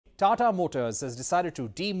Tata Motors has decided to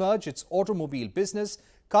demerge its automobile business.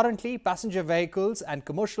 Currently, passenger vehicles and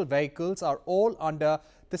commercial vehicles are all under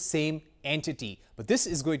the same entity. But this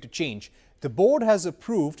is going to change. The board has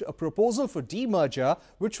approved a proposal for demerger,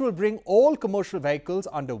 which will bring all commercial vehicles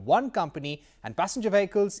under one company and passenger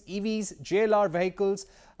vehicles, EVs, JLR vehicles,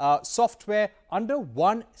 software under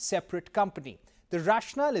one separate company. The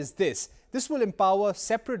rationale is this. This will empower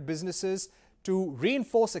separate businesses to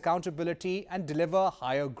reinforce accountability and deliver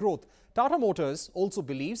higher growth. Tata Motors also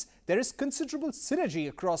believes there is considerable synergy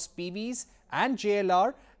across PVs and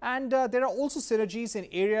JLR, and there are also synergies in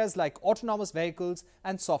areas like autonomous vehicles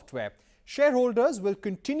and software. Shareholders will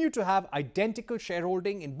continue to have identical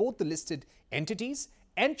shareholding in both the listed entities.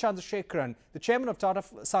 N. Chandrasekaran, the chairman of Tata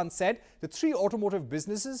Sons, said the three automotive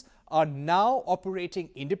businesses are now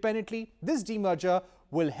operating independently. This demerger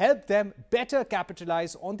will help them better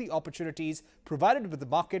capitalize on the opportunities provided with the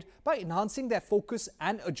market by enhancing their focus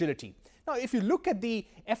and agility. Now, if you look at the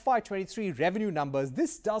FY23 revenue numbers,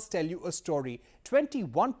 this does tell you a story.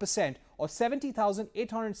 21% or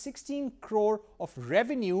 70,816 crore of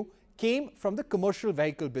revenue came from the commercial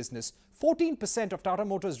vehicle business. 14% of Tata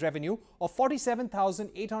Motors revenue of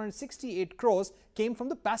 47,868 crores came from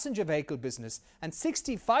the passenger vehicle business, and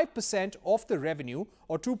 65% of the revenue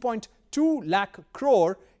or 2.2 lakh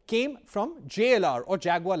crore came from JLR or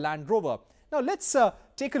Jaguar Land Rover. Now let's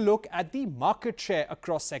take a look at the market share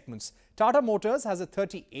across segments. Tata Motors has a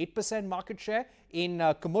 38% market share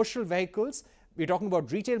in commercial vehicles. We're talking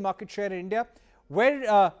about retail market share in India,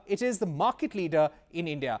 where it is the market leader in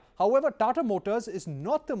India. However, Tata Motors is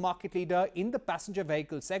not the market leader in the passenger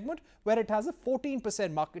vehicle segment, where it has a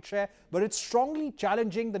 14% market share, but it's strongly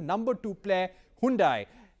challenging the number 2 player, Hyundai.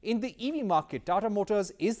 In the EV market, Tata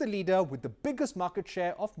Motors is the leader with the biggest market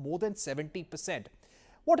share of more than 70%.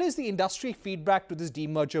 What is the industry feedback to this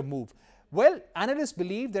demerger move? Well, analysts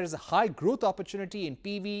believe there is a high growth opportunity in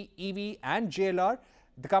PV, EV and JLR.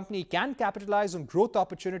 The company can capitalize on growth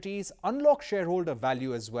opportunities, unlock shareholder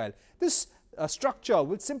value as well. This structure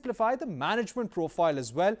will simplify the management profile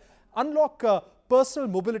as well, unlock personal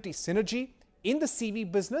mobility synergy in the CV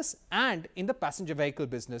business and in the passenger vehicle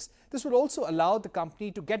business. This will also allow the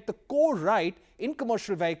company to get the core right in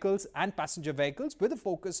commercial vehicles and passenger vehicles with a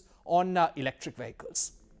focus on electric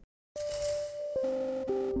vehicles.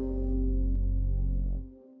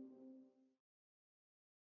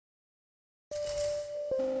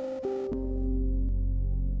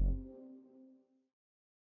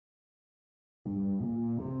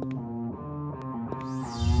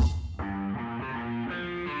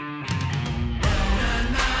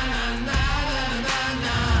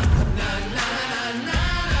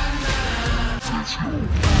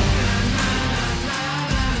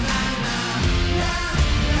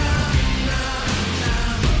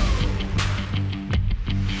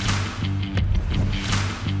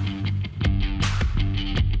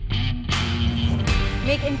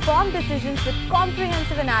 Make informed decisions with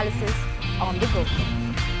comprehensive analysis on the go.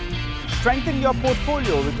 Strengthen your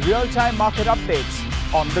portfolio with real-time market updates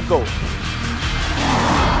on the go.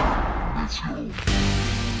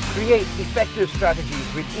 Create effective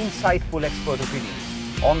strategies with insightful expert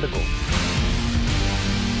opinions on the go.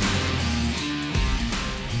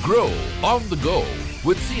 Grow on the go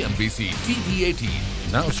with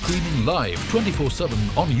CNBC-TV18, now streaming live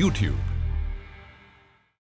 24/7 on YouTube.